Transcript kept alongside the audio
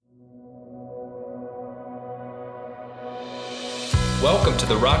Welcome to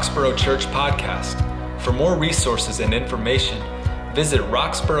the Roxborough Church Podcast. For more resources and information, visit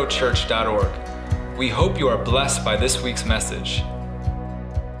roxboroughchurch.org. We hope you are blessed by this week's message.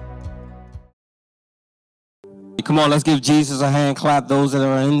 Come on, let's give Jesus a hand clap, those that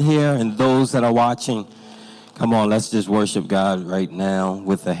are in here and those that are watching. Come on, let's just worship God right now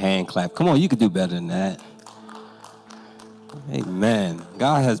with a hand clap. Come on, you can do better than that. Amen.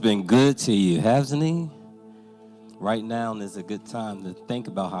 God has been good to you, hasn't he? Right now is a good time to think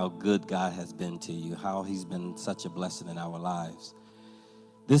about how good God has been to you, how he's been such a blessing in our lives.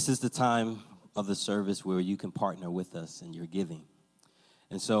 This is the time of the service where you can partner with us in your giving.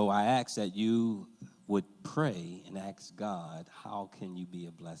 And so I ask that you would pray and ask God, how can you be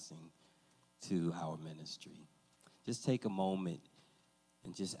a blessing to our ministry? Just take a moment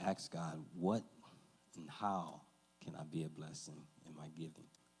and just ask God, what and how can I be a blessing in my giving?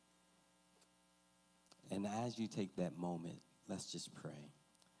 And as you take that moment, let's just pray.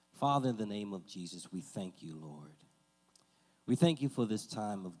 Father, in the name of Jesus, we thank you, Lord. We thank you for this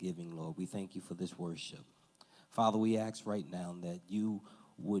time of giving, Lord. We thank you for this worship. Father, we ask right now that you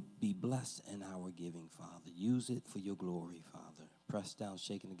would be blessed in our giving, Father. Use it for your glory, Father. Press down,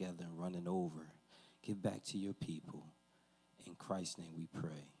 shaking together, and running over. Give back to your people. In Christ's name we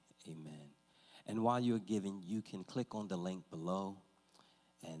pray. Amen. And while you're giving, you can click on the link below,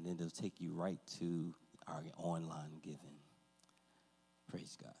 and then it'll take you right to our online giving.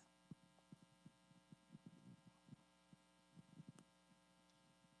 Praise God.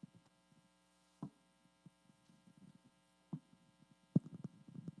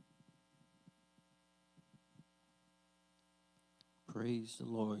 Praise the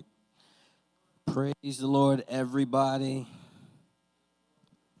Lord. Praise the Lord, everybody.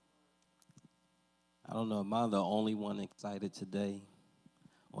 I don't know, am I the only one excited today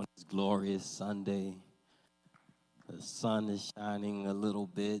on this glorious Sunday? The sun is shining a little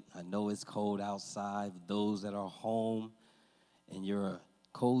bit. I know it's cold outside. Those that are home in your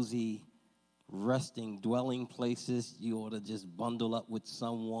cozy resting dwelling places, you ought to just bundle up with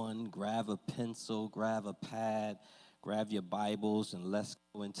someone, grab a pencil, grab a pad, grab your Bibles, and let's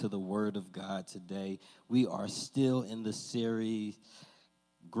go into the Word of God today. We are still in the series,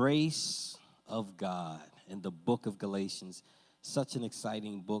 Grace of God, in the book of Galatians. Such an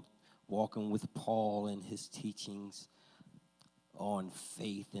exciting book, walking with Paul and his teachings on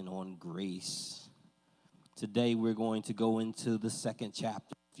faith and on grace. Today we're going to go into the second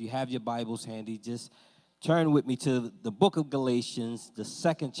chapter. If you have your Bibles handy, just turn with me to the book of Galatians, the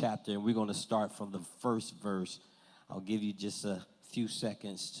second chapter, and we're going to start from the first verse. I'll give you just a few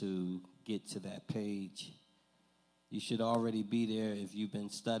seconds to get to that page. You should already be there if you've been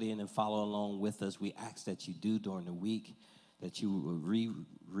studying and follow along with us. We ask that you do during the week, that you would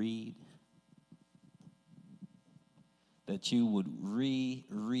reread, that you would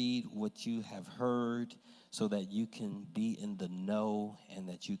reread what you have heard so that you can be in the know and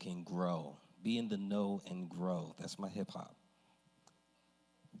that you can grow. Be in the know and grow. That's my hip hop.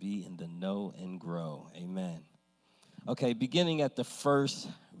 Be in the know and grow. Amen. Okay, beginning at the first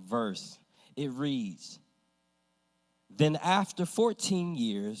verse, it reads, "Then after 14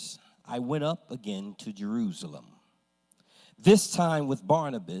 years, I went up again to Jerusalem. This time with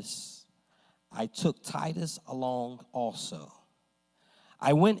Barnabas, I took Titus along also.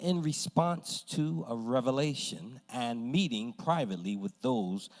 I went in response to a revelation and meeting privately with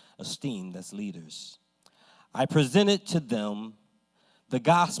those esteemed as leaders. I presented to them the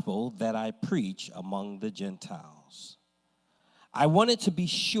gospel that I preach among the Gentiles. I wanted to be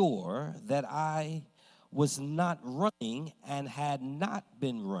sure that I was not running and had not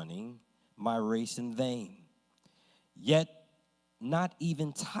been running my race in vain. Yet not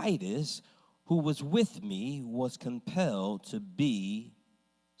even Titus, who was with me, was compelled to be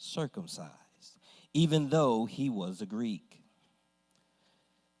circumcised, even though he was a Greek.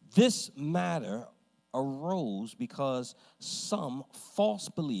 This matter arose because some false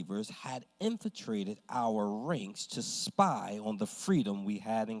believers had infiltrated our ranks to spy on the freedom we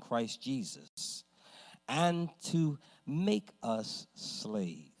had in Christ Jesus and to make us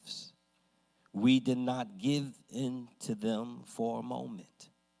slaves. We did not give in to them for a moment,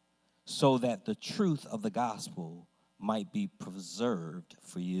 so that the truth of the gospel might be preserved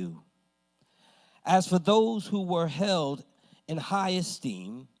for you. As for those who were held in high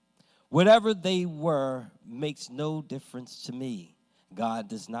esteem, whatever they were makes no difference to me. God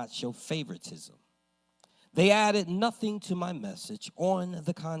does not show favoritism. They added nothing to my message. On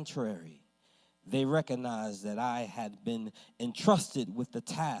the contrary, they recognized that I had been entrusted with the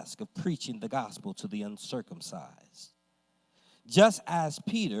task of preaching the gospel to the uncircumcised, just as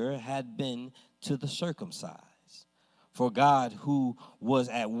Peter had been to the circumcised. For God, who was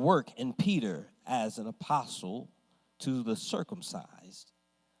at work in Peter as an apostle to the circumcised,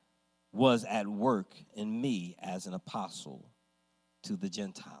 was at work in me as an apostle to the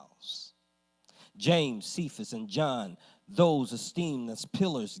Gentiles. James, Cephas, and John, those esteemed as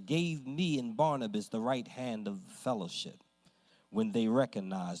pillars, gave me and Barnabas the right hand of fellowship when they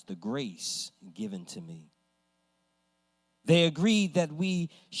recognized the grace given to me. They agreed that we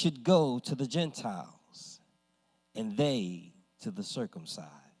should go to the Gentiles and they to the circumcised.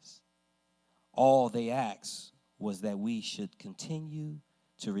 All they asked was that we should continue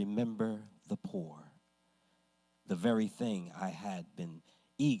to remember the poor, the very thing I had been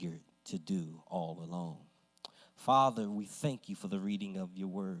eager to do all along. Father, we thank you for the reading of your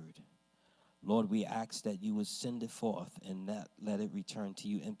word. Lord, we ask that you would send it forth and not let it return to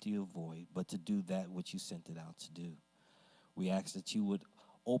you empty or void, but to do that which you sent it out to do. We ask that you would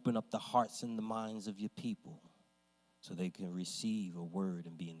open up the hearts and the minds of your people so they can receive a word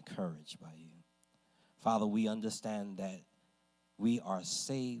and be encouraged by you. Father, we understand that we are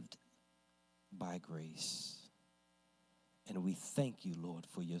saved by grace. And we thank you, Lord,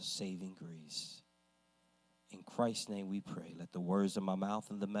 for your saving grace. In Christ's name we pray. Let the words of my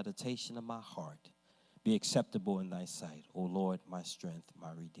mouth and the meditation of my heart be acceptable in thy sight. O Lord, my strength,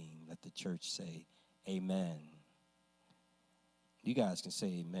 my redeemer. Let the church say amen. You guys can say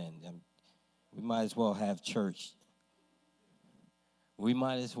amen. We might as well have church. We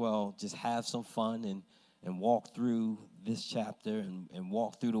might as well just have some fun and walk through this chapter and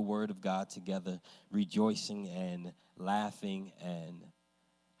walk through the word of God together, rejoicing and laughing and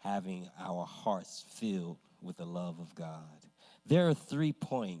having our hearts filled with the love of God. There are 3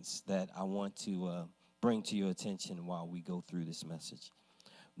 points that I want to bring to your attention while we go through this message.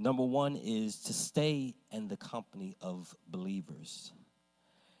 Number 1 is to stay in the company of believers.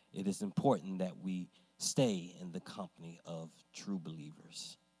 It is important that we stay in the company of true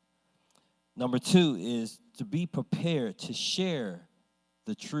believers. Number 2 is to be prepared to share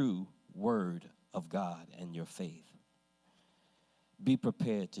the true word of God and your faith. Be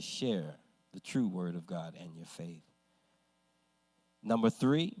prepared to share the true word of God and your faith. Number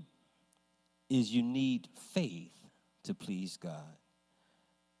 3 is you need faith to please God.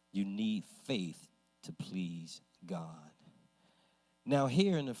 You need faith to please God. Now,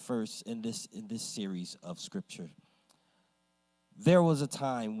 here in this series of scripture, there was a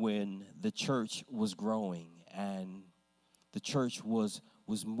time when the church was growing and the church was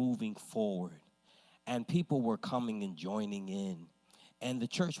moving forward, and people were coming and joining in. And the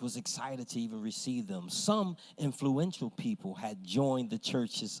church was excited to even receive them. Some influential people had joined the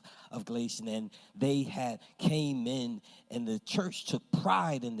churches of Galatians, and they had came in, and the church took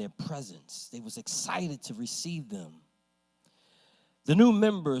pride in their presence. They was excited to receive them. The new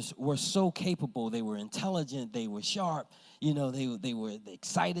members were so capable. They were intelligent. They were sharp. You know, they were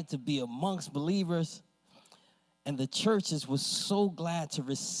excited to be amongst believers. And the churches were so glad to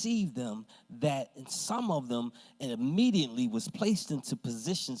receive them that some of them immediately was placed into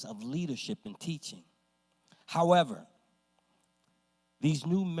positions of leadership and teaching. However, these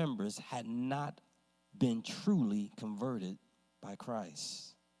new members had not been truly converted by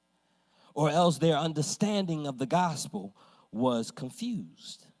Christ, or else their understanding of the gospel was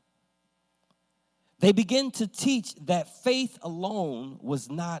confused. They began to teach that faith alone was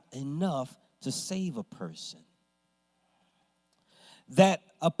not enough to save a person, that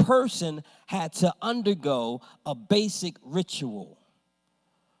a person had to undergo a basic ritual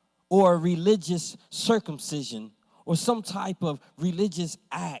or a religious circumcision or some type of religious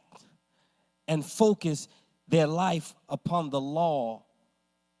act and focus their life upon the law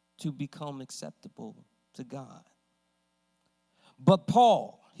to become acceptable to God. But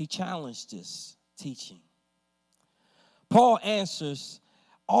Paul, he challenged this teaching. Paul answers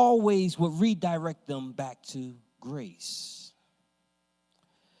always would redirect them back to grace.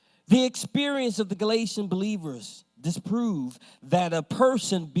 The experience of the Galatian believers disproved that a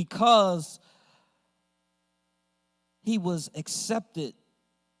person, because he was accepted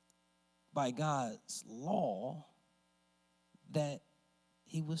by God's law, that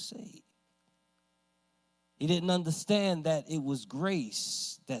he was saved. He didn't understand that it was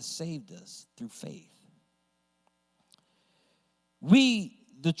grace that saved us through faith. We,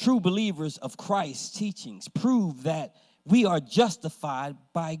 the true believers of Christ's teachings, prove that we are justified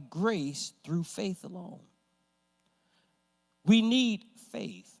by grace through faith alone. We need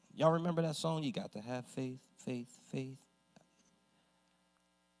faith. Y'all remember that song? You got to have faith, faith, faith.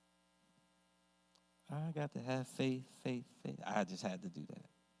 I got to have faith, faith, faith. I just had to do that.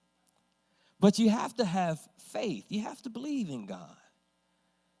 But you have to have faith. You have to believe in God.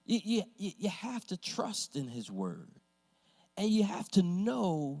 You have to trust in his word. And you have to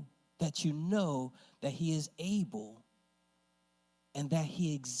know that he is able and that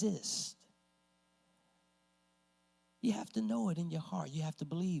he exists. You have to know it in your heart. You have to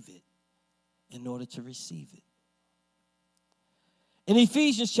believe it in order to receive it. In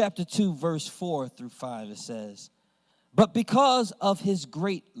Ephesians chapter 2, verse 4 through 5, it says, "But because of his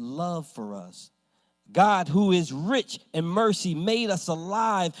great love for us, God, who is rich in mercy, made us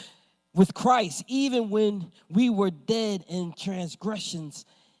alive with Christ, even when we were dead in transgressions.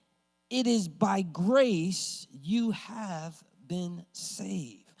 It is by grace you have been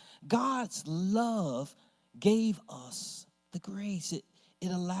saved." God's love gave us the grace. It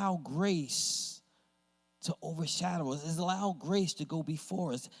allowed grace to overshadow us. It allowed grace to go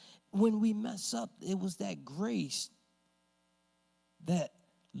before us. When we mess up, it was that grace that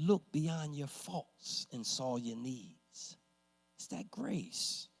looked beyond your faults and saw your needs. It's that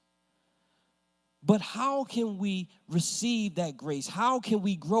grace. But how can we receive that grace? How can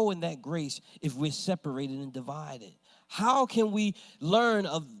we grow in that grace if we're separated and divided? How can we learn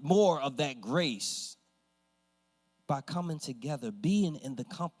more of that grace? By coming together, being in the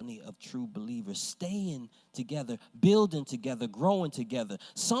company of true believers, staying together, building together, growing together.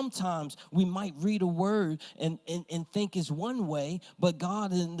 Sometimes we might read a word and think it's one way, but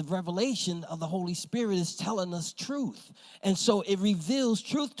God in the revelation of the Holy Spirit is telling us truth. And so it reveals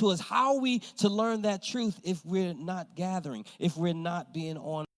truth to us. How are we to learn that truth if we're not gathering, if we're not being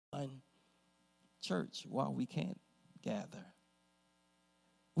online church while we can't gather?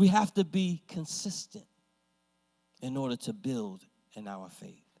 We have to be consistent in order to build in our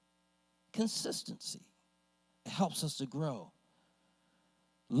faith. Consistency. It helps us to grow.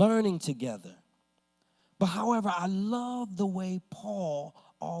 Learning together. But however, I love the way Paul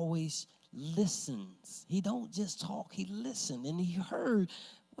always listens. He don't just talk, he listened. And he heard,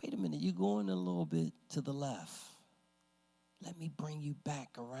 wait a minute, you're going a little bit to the left. Let me bring you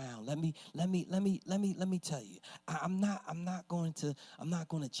back around. Let me tell you. I'm not going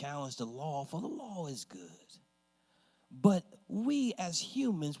to challenge the law, for the law is good. But we as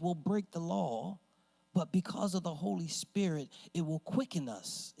humans will break the law, but because of the Holy Spirit, it will quicken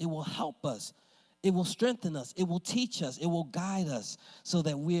us. It will help us. It will strengthen us. It will teach us. It will guide us so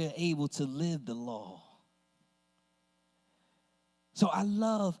that we're able to live the law. So I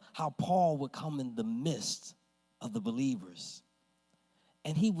love how Paul would come in the midst of the believers.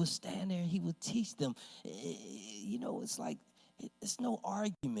 And he would stand there and he would teach them. You know, it's like, it's no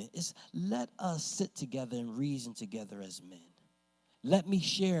argument. It's let us sit together and reason together as men. Let me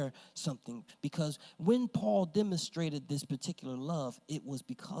share something, because when Paul demonstrated this particular love, it was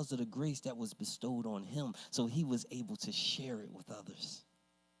because of the grace that was bestowed on him, so he was able to share it with others.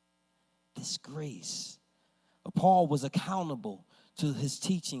 This grace. Paul was accountable to his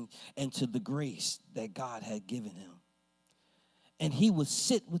teaching and to the grace that God had given him. And he would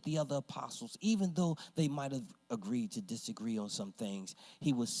sit with the other apostles, even though they might have agreed to disagree on some things.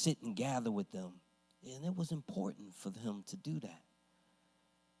 He would sit and gather with them. And it was important for him to do that,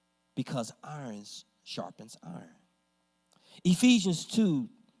 because iron sharpens iron. Ephesians 2,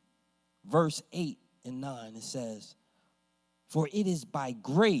 verse 8 and 9, it says, "For it is by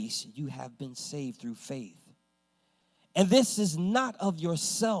grace you have been saved through faith. And this is not of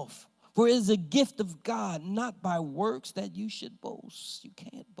yourself, for it is a gift of God, not by works that you should boast." You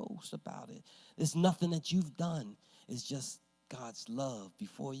can't boast about it. It's nothing that you've done. It's just God's love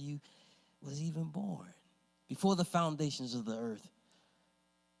before you was even born. Before the foundations of the earth,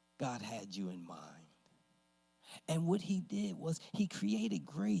 God had you in mind. And what he did was he created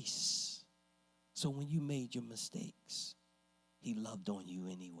grace. So when you made your mistakes, he loved on you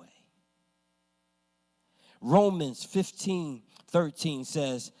anyway. Romans 15:13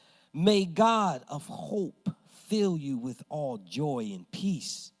 says, "May God of hope fill you with all joy and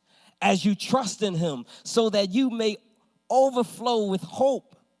peace as you trust in him, so that you may overflow with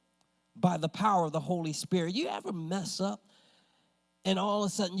hope by the power of the Holy Spirit." You ever mess up and all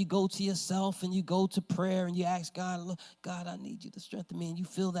of a sudden you go to yourself and you go to prayer and you ask God, "Look, God, I need you to strengthen me," and you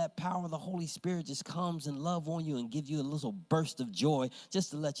feel that power of the Holy Spirit just comes and love on you and give you a little burst of joy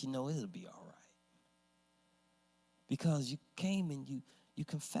just to let you know it'll be all right. Because you came and you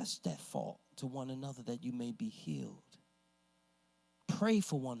confessed that fault to one another that you may be healed. Pray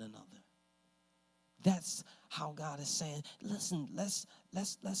for one another. That's how God is saying, listen,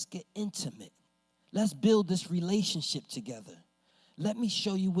 let's get intimate. Let's build this relationship together. Let me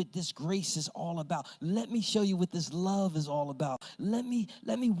show you what this grace is all about. Let me show you what this love is all about. Let me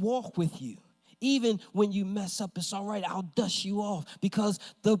walk with you. Even when you mess up, it's all right. I'll dust you off, because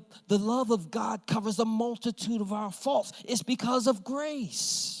the love of God covers a multitude of our faults. It's because of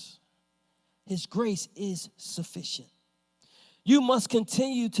grace. His grace is sufficient. You must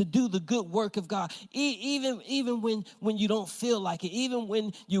continue to do the good work of God. Even when you don't feel like it, even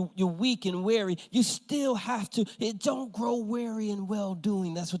when you're weak and weary, you still have to. Don't grow weary in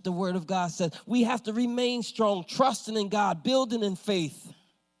well-doing. That's what the word of God says. We have to remain strong, trusting in God, building in faith,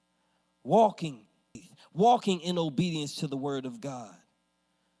 walking in obedience to the word of God.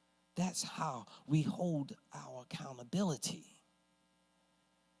 That's how we hold our accountability.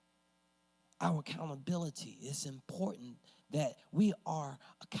 Our accountability is important, that we are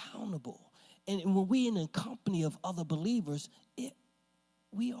accountable. And when we in the company of other believers,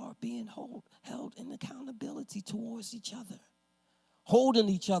 we are being held in accountability towards each other, holding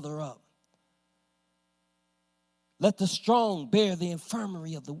each other up. Let the strong bear the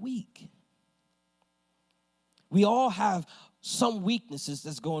infirmity of the weak. We all have some weaknesses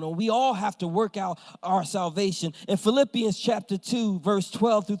that's going on. We all have to work out our salvation. In Philippians chapter 2, verse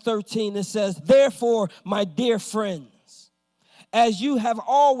 12 through 13, it says, "Therefore, my dear friends, as you have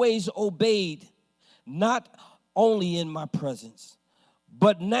always obeyed, not only in my presence,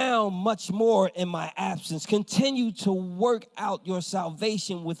 but now much more in my absence, continue to work out your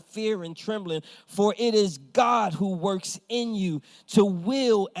salvation with fear and trembling, for it is God who works in you to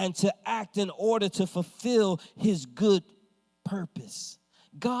will and to act in order to fulfill his good purpose."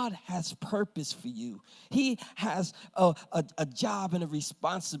 God has purpose for you. He has a job and a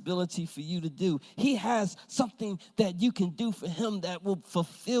responsibility for you to do. He has something that you can do for him that will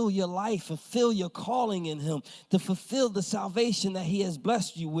fulfill your life, fulfill your calling in him, to fulfill the salvation that he has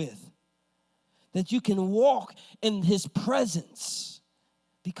blessed you with. That you can walk in his presence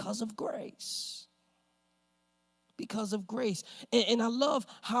because of grace. Because of grace. And I love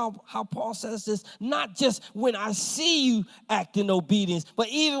how Paul says this, not just when I see you act in obedience, but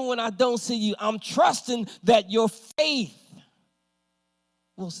even when I don't see you, I'm trusting that your faith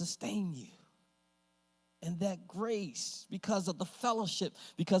will sustain you. And that grace, because of the fellowship,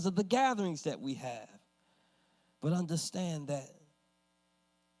 because of the gatherings that we have. But understand that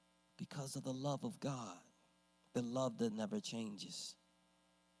because of the love of God, the love that never changes.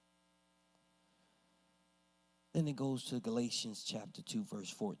 Then it goes to Galatians chapter 2, verse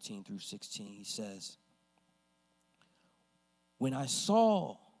 14 through 16. He says, "When I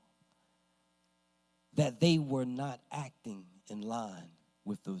saw that they were not acting in line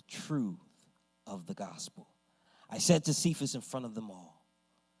with the truth of the gospel, I said to Cephas in front of them all,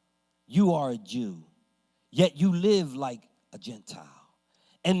 'You are a Jew, yet you live like a Gentile,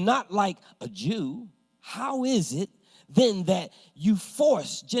 and not like a Jew. How is it then that you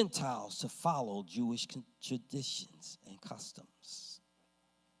force Gentiles to follow Jewish traditions and customs?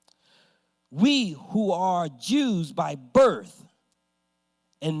 We who are Jews by birth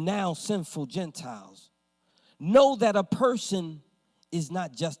and now sinful Gentiles know that a person is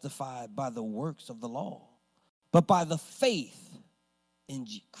not justified by the works of the law, but by the faith in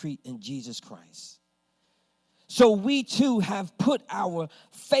Jesus Christ. So we too have put our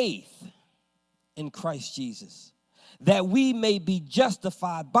faith in Christ Jesus, that we may be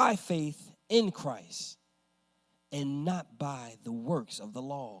justified by faith in Christ and not by the works of the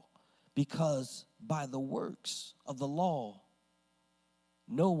law, because by the works of the law,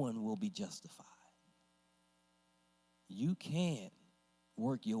 no one will be justified. You can't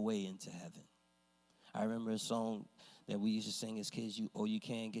work your way into heaven. I remember a song that we used to sing as kids, you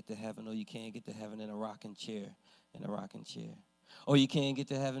can't get to heaven, or you can't get to heaven in a rocking chair, Or you can't get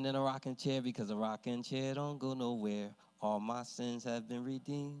to heaven in a rocking chair because a rocking chair don't go nowhere. All my sins have been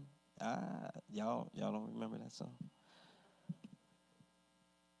redeemed. Y'all don't remember that song?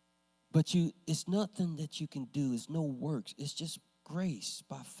 But it's nothing that you can do. It's no works. It's just grace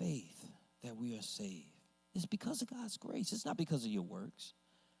by faith that we are saved. It's because of God's grace. It's not because of your works.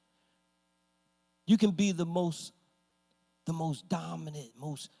 You can be the most dominant,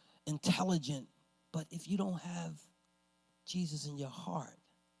 most intelligent, but if you don't have Jesus in your heart,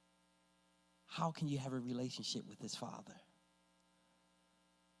 how can you have a relationship with his Father?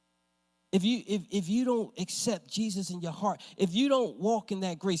 If you don't accept Jesus in your heart, if you don't walk in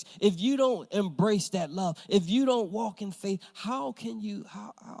that grace, if you don't embrace that love, if you don't walk in faith, how can you,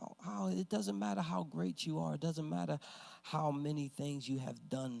 how it doesn't matter how great you are, it doesn't matter how many things you have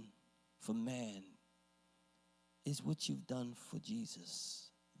done for man, it's what you've done for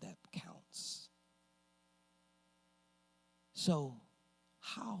Jesus that counts. So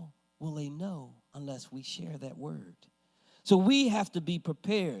how will they know unless we share that word? So we have to be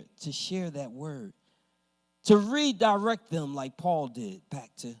prepared to share that word, to redirect them like Paul did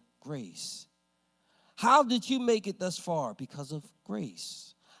back to grace. How did you make it thus far? Because of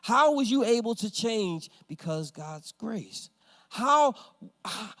grace. How was you able to change? Because God's grace. How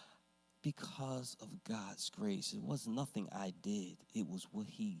because of God's grace. It was nothing I did. It was what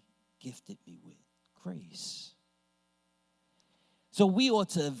he gifted me with, grace. So we ought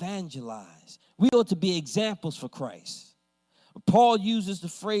to evangelize. We ought to be examples for Christ. Paul uses the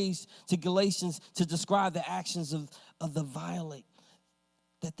phrase to Galatians to describe the actions of the violent,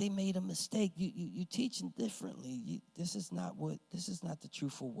 that they made a mistake. You teaching differently. This is not the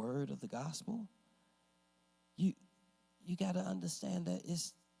truthful word of the gospel. You got to understand that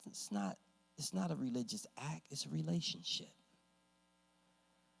it's not a religious act, it's a relationship.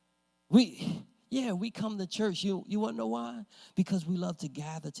 We come to church. You want to know why? Because we love to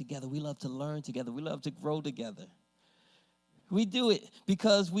gather together. We love to learn together. We love to grow together. We do it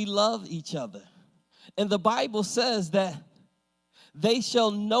because we love each other. And the Bible says that they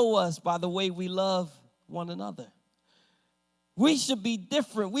shall know us by the way we love one another. We should be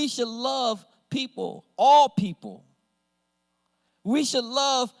different. We should love people, all people. We should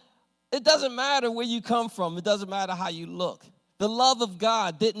love, it doesn't matter where you come from. It doesn't matter how you look. The love of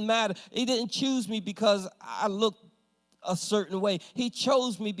God didn't matter. He didn't choose me because I looked a certain way. He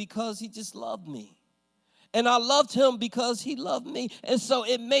chose me because he just loved me. And I loved him because he loved me. And so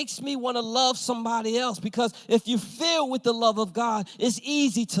it makes me want to love somebody else, because if you're filled with the love of God, it's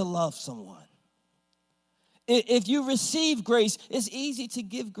easy to love someone. If you receive grace, it's easy to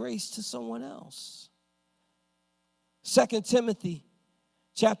give grace to someone else. 2 Timothy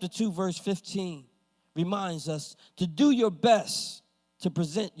chapter 2, verse 15 reminds us to do your best to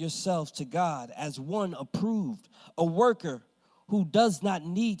present yourselves to God as one approved, a worker who does not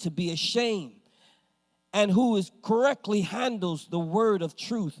need to be ashamed, and who is correctly handles the word of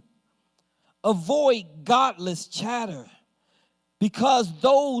truth. Avoid godless chatter, because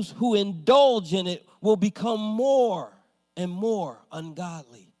those who indulge in it will become more and more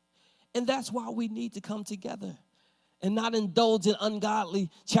ungodly. And that's why we need to come together and not indulge in ungodly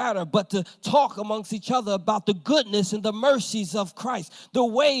chatter, but to talk amongst each other about the goodness and the mercies of Christ, the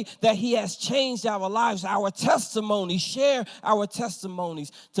way that he has changed our lives, our testimonies, share our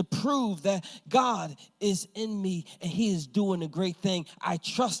testimonies to prove that God is in me and he is doing a great thing. I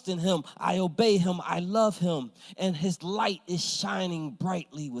trust in him. I obey him. I love him. And his light is shining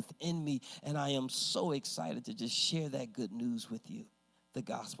brightly within me. And I am so excited to just share that good news with you, the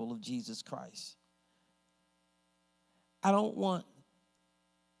gospel of Jesus Christ. I don't want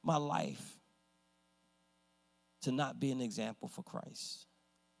my life to not be an example for Christ.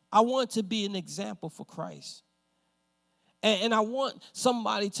 I want to be an example for Christ. And I want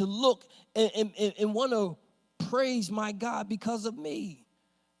somebody to look and want to praise my God because of me.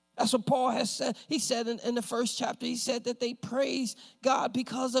 That's what Paul has said. He said in the first chapter, he said that they praised God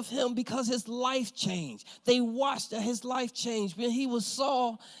because of him, because his life changed. They watched that his life changed. When he was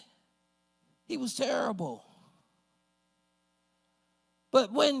Saul, he was terrible.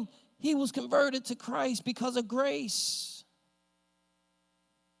 But when he was converted to Christ because of grace,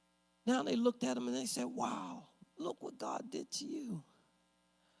 now they looked at him and they said, wow, look what God did to you.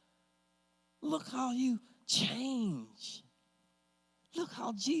 Look how you change. Look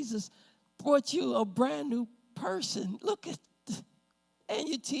how Jesus brought you a brand new person. Look at, and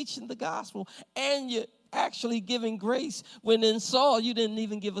you're teaching the gospel, and you're actually giving grace, when in Saul, you didn't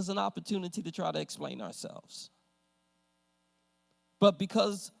even give us an opportunity to try to explain ourselves. But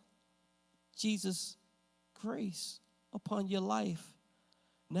because Jesus' grace upon your life,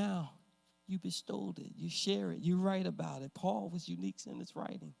 now you bestowed it, you share it, you write about it. Paul was unique in his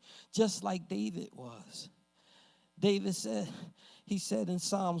writing, just like David was. David said, he said in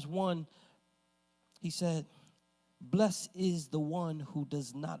Psalms 1, he said, blessed is the one who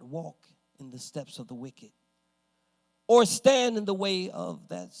does not walk in the steps of the wicked, or stand in the way of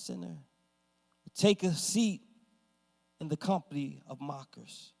that sinner, take a seat in the company of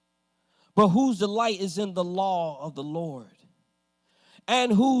mockers, but whose delight is in the law of the Lord,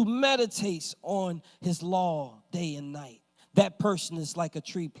 and who meditates on his law day and night. That person is like a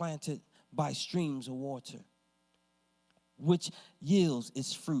tree planted by streams of water, which yields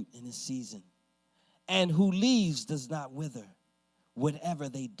its fruit in its season, and whose leaves does not wither. Whatever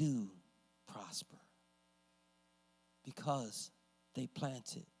they do prosper, because they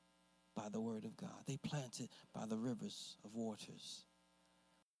planted by the word of God. They planted by the rivers of waters.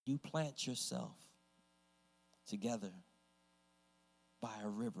 You plant yourself together by a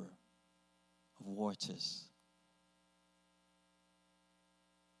river of waters.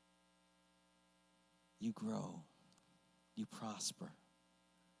 You grow, you prosper,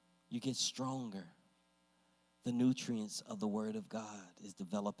 you get stronger. The nutrients of the word of God is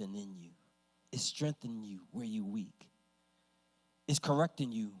developing in you. It's strengthening you where you're weak. It's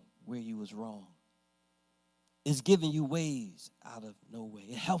correcting you where you was wrong. It's giving you ways out of no way.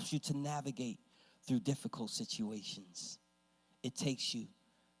 It helps you to navigate through difficult situations. It takes you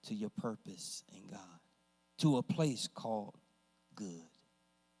to your purpose in God, to a place called good.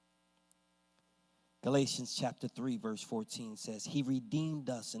 Galatians chapter 3, verse 14 says, he redeemed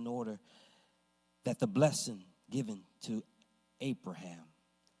us in order that the blessing given to Abraham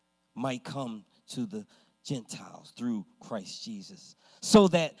might come to the Gentiles through Christ Jesus, so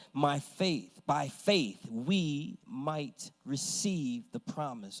that by faith, we might receive the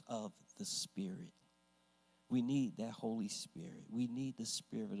promise of the Spirit. We need that Holy Spirit. We need the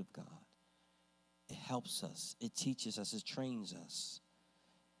Spirit of God. It helps us. It teaches us. It trains us.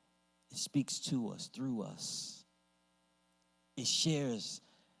 It speaks to us, through us. It shares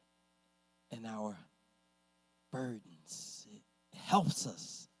in our burdens. It helps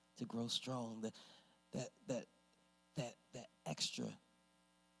us to grow strong. That extra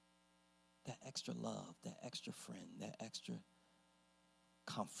love, that extra friend, that extra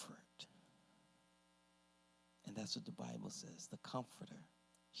comfort. And that's what the Bible says. The Comforter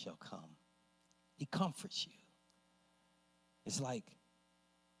shall come. He comforts you. It's like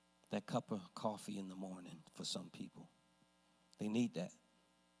that cup of coffee in the morning for some people. They need that.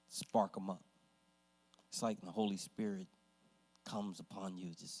 Spark them up. It's like the Holy Spirit comes upon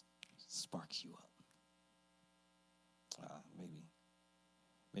you, just sparks you up.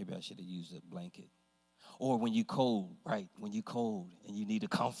 Maybe I should have used a blanket. Or when you're cold, right? When you're cold and you need a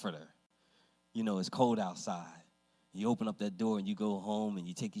comforter. You know, it's cold outside. You open up that door and you go home and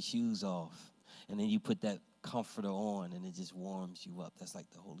you take your shoes off. And then you put that comforter on and it just warms you up. That's like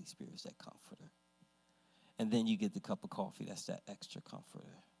the Holy Spirit is that comforter. And then you get the cup of coffee. That's that extra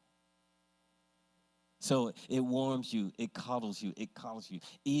comforter. So it warms you. It cuddles you. It cuddles you.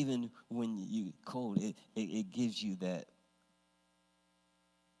 Even when you're cold, it gives you that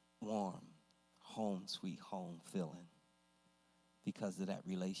warm, home, sweet home feeling because of that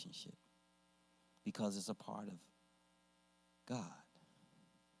relationship. Because it's a part of God.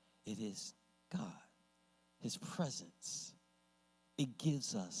 It is God. His presence. It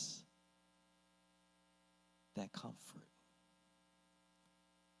gives us that comfort.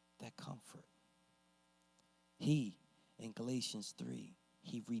 That comfort. He, in Galatians 3,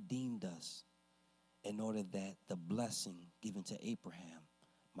 he redeemed us in order that the blessing given to Abraham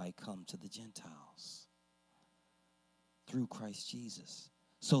might come to the Gentiles through Christ Jesus.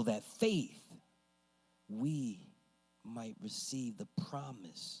 So that faith, we might receive the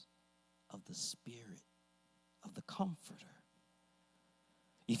promise of the Spirit, of the Comforter.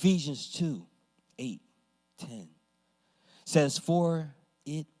 Ephesians 2, 8, 10 says, for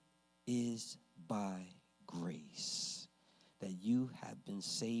it is by grace that you have been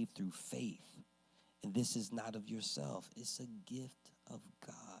saved through faith. And this is not of yourself. It's a gift of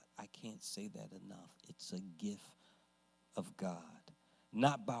God. I can't say that enough. It's a gift of God.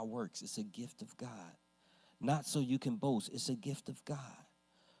 Not by works. It's a gift of God. Not so you can boast. It's a gift of God.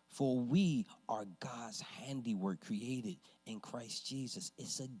 For we are God's handiwork created in Christ Jesus.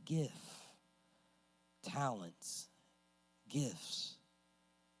 It's a gift. Talents, gifts.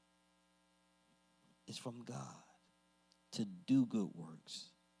 It's from God to do good works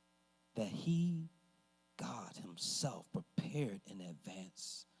that he, God himself, prepared in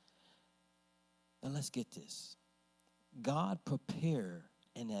advance. Now let's get this. God prepared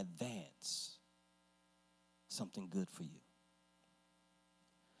in advance something good for you.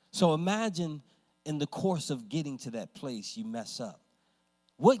 So imagine in the course of getting to that place you mess up.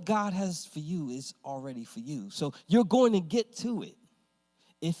 What God has for you is already for you. So you're going to get to it.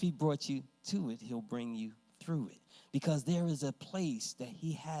 If he brought you to it, he'll bring you through it. Because there is a place that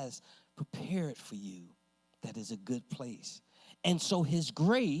he has prepared for you that is a good place. And so his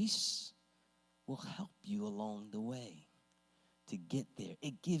grace will help you along the way to get there.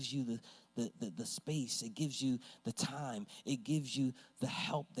 It gives you the space. It gives you the time. It gives you the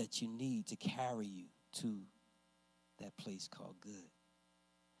help that you need to carry you to that place called good.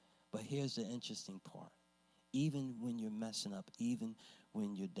 But here's the interesting part. Even when you're messing up, even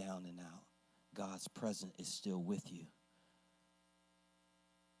when you're down and out, God's presence is still with you.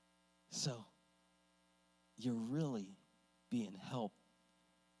 So you're really being helped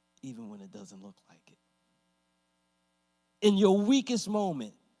even when it doesn't look like it. In your weakest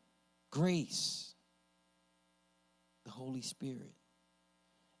moment, grace, the Holy Spirit,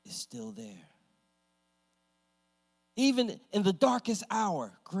 is still there. Even in the darkest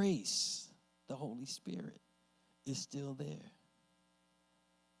hour, grace, the Holy Spirit, is still there.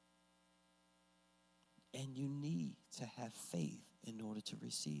 And you need to have faith in order to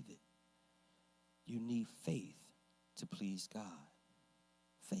receive it. You need faith to please God.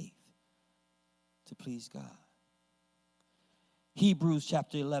 Faith to please God. Hebrews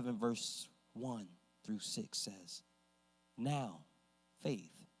chapter 11, verse 1 through 6 says, now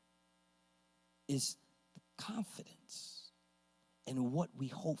faith is confidence in what we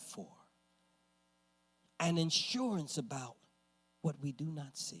hope for and assurance about what we do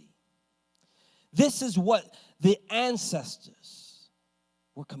not see. This is what the ancestors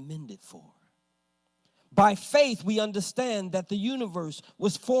were commended for. By faith, we understand that the universe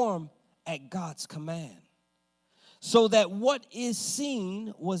was formed at God's command, so that what is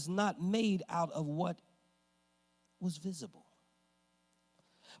seen was not made out of what was visible.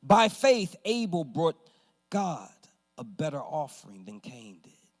 By faith, Abel brought God a better offering than Cain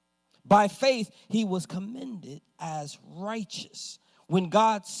did. By faith, he was commended as righteous when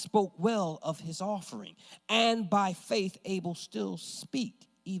God spoke well of his offering. And by faith, Abel still speaks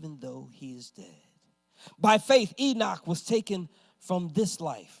even though he is dead. By faith, Enoch was taken from this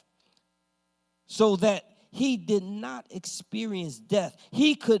life so that he did not experience death.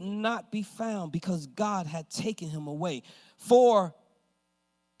 He could not be found because God had taken him away. For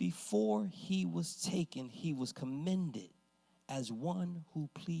before he was taken, he was commended as one who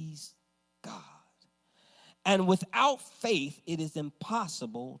pleased God. And without faith, it is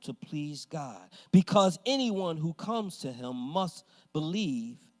impossible to please God, because anyone who comes to him must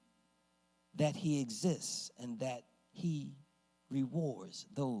believe that he exists and that he rewards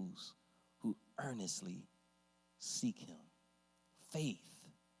those who earnestly seek him. Faith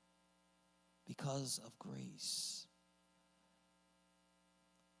because of grace.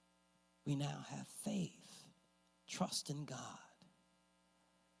 We now have faith. Trust in God.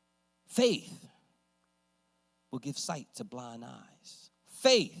 Faith will give sight to blind eyes.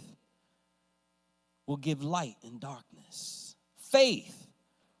 Faith will give light in darkness. Faith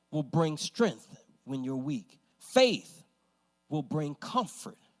will bring strength when you're weak. Faith will bring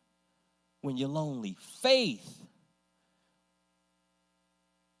comfort when you're lonely. Faith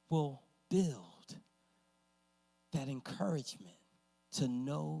will build that encouragement to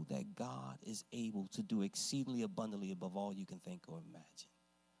know that God is able to do exceedingly abundantly above all you can think or imagine.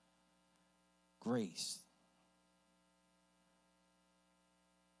 Grace.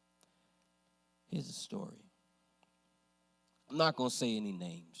 Here's a story. I'm not going to say any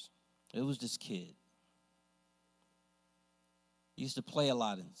names. It was this kid. He used to play a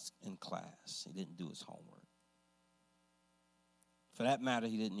lot in class. He didn't do his homework. For that matter,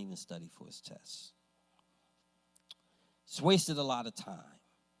 he didn't even study for his tests. Just wasted a lot of time.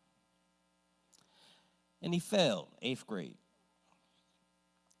 And he failed 8th grade,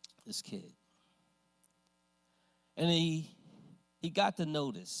 this kid. And he got the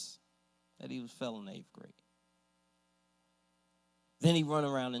notice that he was failing 8th grade. Then he run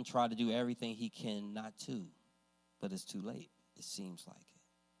around and try to do everything he can not to, but it's too late. It seems like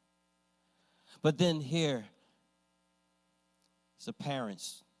it. But then here, it's a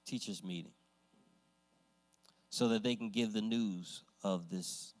parents' teachers meeting so that they can give the news of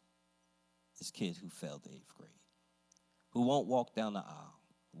this kid who failed the 8th grade, who won't walk down the aisle,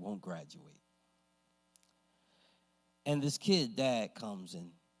 who won't graduate. And this kid, dad, comes and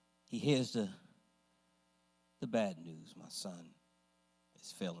he hears the bad news. My son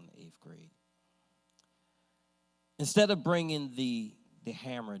is failing the 8th grade. Instead of bringing the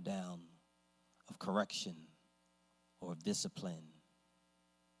hammer down of correction or of discipline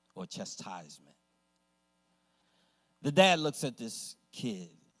or chastisement, the dad looks at this kid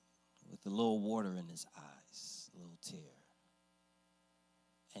with a little water in his eyes, a little tear.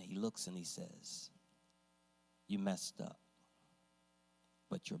 And he looks and he says, "You messed up,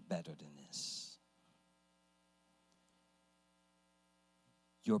 but you're better than this.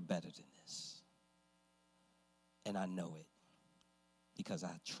 You're better than this. And I know it because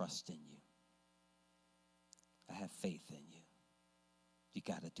I trust in you. I have faith in you. You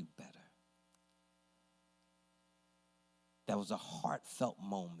got to do better." That was a heartfelt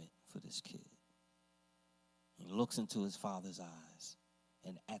moment for this kid. He looks into his father's eyes,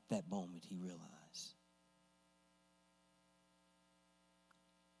 and at that moment he realized,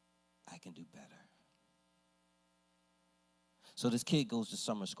 I can do better. So this kid goes to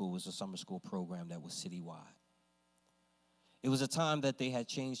summer school. It was a summer school program that was citywide. It was a time that they had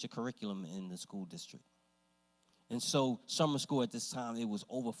changed the curriculum in the school district. And so summer school at this time, it was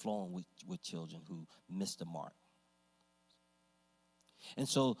overflowing with children who missed the mark. And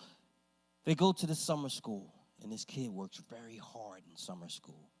so they go to the summer school, and this kid works very hard in summer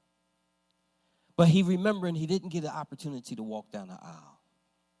school. But he remembered he didn't get an opportunity to walk down the aisle.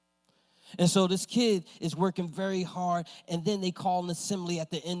 And so this kid is working very hard, and then they call an assembly at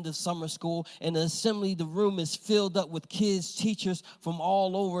the end of summer school, and the assembly, the room is filled up with kids, teachers from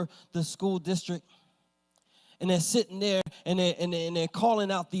all over the school district. And they're sitting there, and they're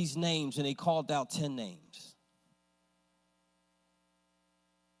calling out these names, and they called out 10 names.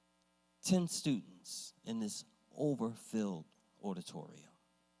 10 students in this overfilled auditorium.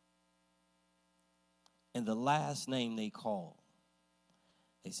 And the last name they called,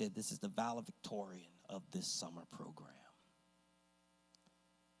 they said, this is the valedictorian of this summer program.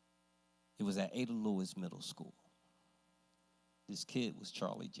 It was at Ada Lewis Middle School. This kid was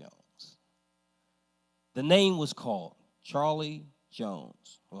Charlie Jones. The name was called Charlie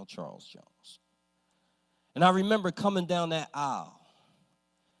Jones. Well, Charles Jones. And I remember coming down that aisle.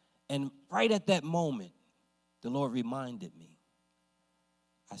 And right at that moment, the Lord reminded me,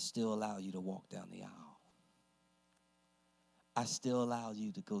 I still allow you to walk down the aisle. I still allow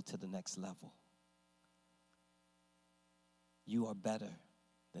you to go to the next level. You are better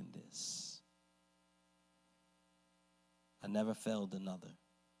than this. I never failed another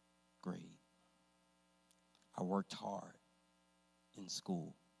grade. I worked hard in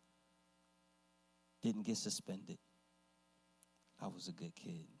school. Didn't get suspended. I was a good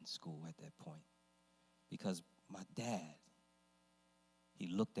kid in school at that point because my dad, he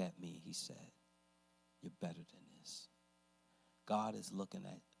looked at me, he said, you're better than this. God is looking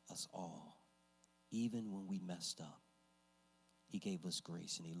at us all. Even when we messed up, he gave us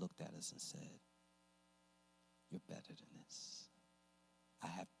grace and he looked at us and said, you're better than this. I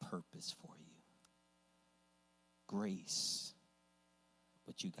have purpose for you. Grace,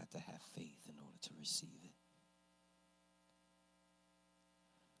 but you got to have faith in order to receive it.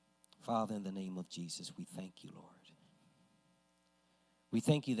 Father, in the name of Jesus, we thank you, Lord. We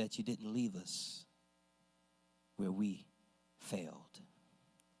thank you that you didn't leave us where we failed.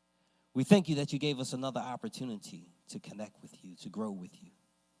 We thank you that you gave us another opportunity to connect with you, to grow with you.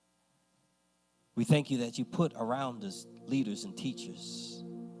 We thank you that you put around us leaders and teachers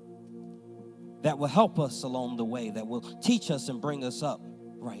that will help us along the way, that will teach us and bring us up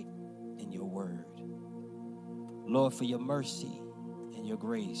right in your word. Lord, for your mercy and your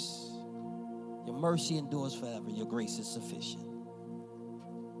grace. Your mercy endures forever. Your grace is sufficient.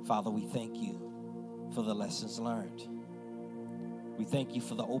 Father, we thank you for the lessons learned. We thank you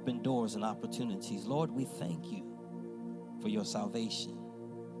for the open doors and opportunities. Lord, we thank you for your salvation,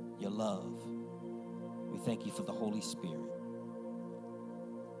 your love. We thank you for the Holy Spirit.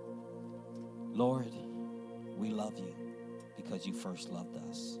 Lord, we love you because you first loved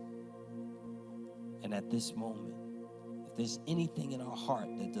us. And at this moment, if there's anything in our heart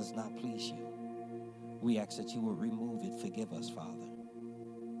that does not please you, we ask that you will remove it. Forgive us, Father.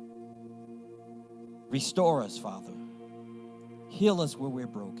 Restore us, Father. Heal us where we're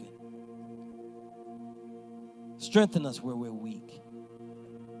broken. Strengthen us where we're weak.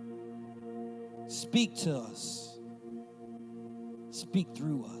 Speak to us. Speak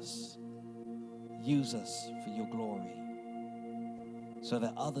through us. Use us for your glory so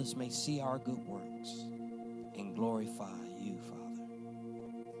that others may see our good works and glorify you, Father.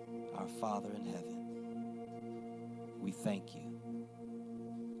 Our Father in heaven, we thank you.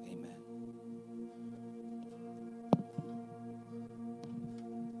 Amen.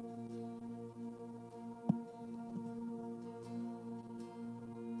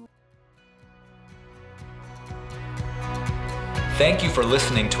 Thank you for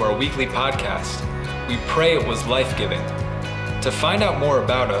listening to our weekly podcast. We pray it was life-giving. To find out more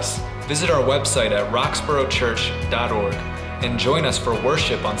about us, visit our website at roxboroughchurch.org and join us for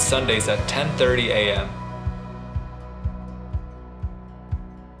worship on Sundays at 10:30 a.m.